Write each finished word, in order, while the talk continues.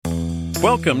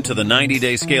Welcome to the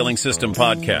 90-Day Scaling System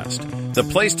podcast, the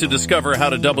place to discover how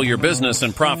to double your business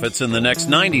and profits in the next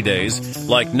 90 days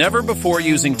like never before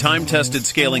using time-tested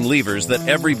scaling levers that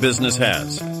every business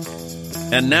has.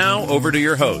 And now, over to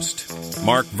your host,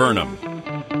 Mark Vernum.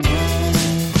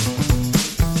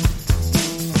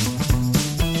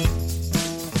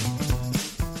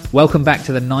 Welcome back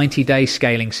to the 90-Day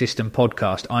Scaling System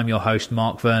podcast. I'm your host,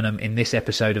 Mark Vernum, in this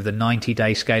episode of the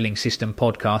 90-Day Scaling System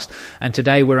podcast. And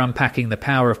today we're unpacking the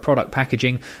power of product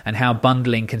packaging and how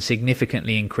bundling can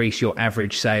significantly increase your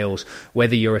average sales.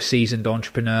 Whether you're a seasoned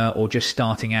entrepreneur or just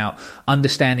starting out,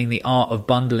 understanding the art of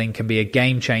bundling can be a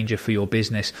game changer for your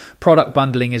business. Product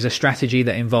bundling is a strategy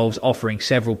that involves offering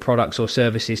several products or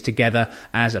services together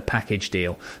as a package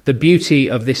deal. The beauty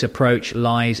of this approach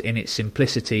lies in its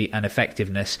simplicity and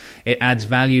effectiveness. It adds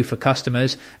value for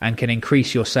customers and can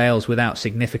increase your sales without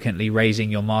significantly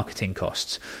raising your marketing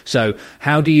costs. So,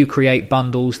 how do you create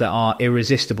bundles that are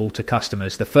irresistible to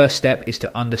customers? The first step is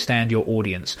to understand your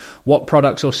audience. What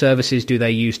products or services do they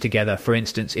use together? For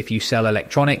instance, if you sell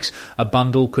electronics, a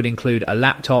bundle could include a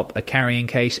laptop, a carrying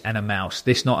case, and a mouse.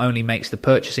 This not only makes the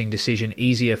purchasing decision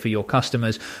easier for your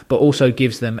customers, but also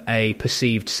gives them a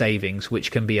perceived savings, which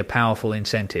can be a powerful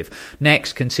incentive.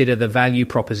 Next, consider the value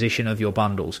proposition of your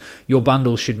bundles. Your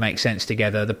bundles should make sense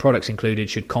together. The products included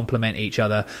should complement each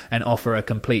other and offer a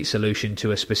complete solution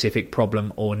to a specific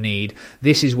problem or need.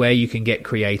 This is where you can get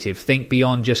creative. Think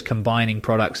beyond just combining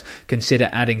products. Consider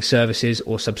adding services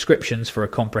or subscriptions for a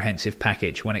comprehensive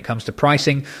package. When it comes to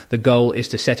pricing, the goal is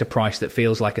to set a price that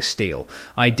feels like a steal.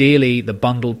 Ideally, the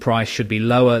bundled price should be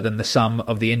lower than the sum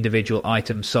of the individual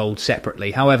items sold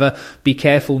separately. However, be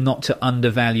careful not to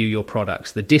undervalue your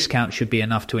products. The discount should be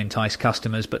enough to entice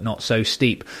customers, but not so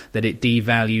steep that it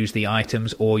devalues the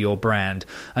items or your brand.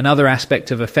 Another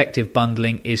aspect of effective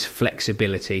bundling is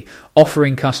flexibility.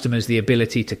 Offering customers the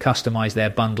ability to customize their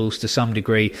bundles to some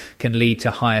degree can lead to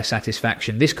higher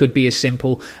satisfaction. This could be as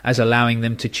simple as allowing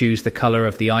them to choose the color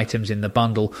of the items in the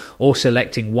bundle or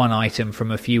selecting one item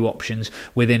from a few options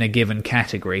within a given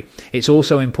category. It's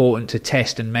also important to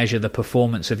test and measure the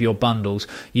performance of your bundles.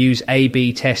 Use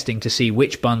A/B testing to see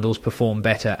which bundles perform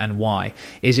better and why.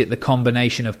 Is it the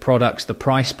combination of products, the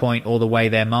price point, or the way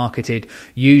they're marketed?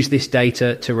 Use this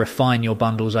data to refine your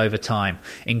bundles over time.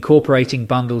 Incorporating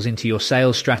bundles into your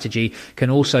sales strategy can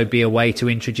also be a way to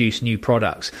introduce new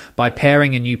products. By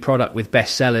pairing a new product with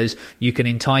best sellers, you can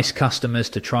entice customers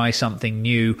to try something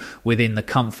new within the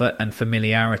comfort and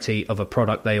familiarity of a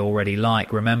product they already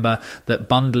like. Remember that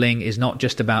bundling is not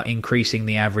just about increasing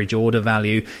the average order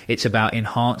value, it's about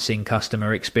enhancing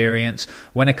customer experience.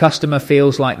 When a customer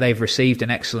feels like they've received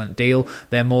an excellent deal,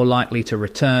 they're more likely to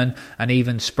return and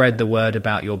even spread the word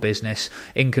about your business.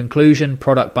 In conclusion,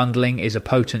 product bundling is a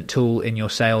potent tool in your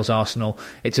sales arsenal.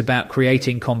 It's about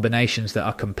creating combinations that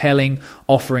are compelling,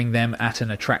 offering them at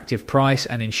an attractive price,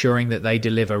 and ensuring that they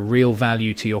deliver real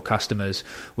value to your customers.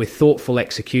 With thoughtful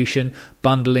execution,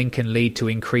 bundling can lead to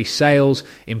increased sales,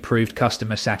 improved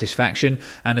customer satisfaction,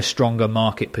 and a stronger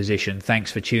market position.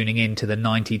 Thanks for tuning in to the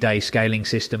 90-Day Scaling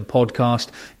System podcast.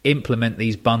 Implement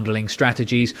these bundling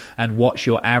strategies and watch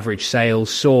your average sales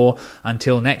soar.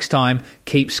 Until next time,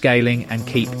 keep scaling and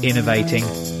keep innovating.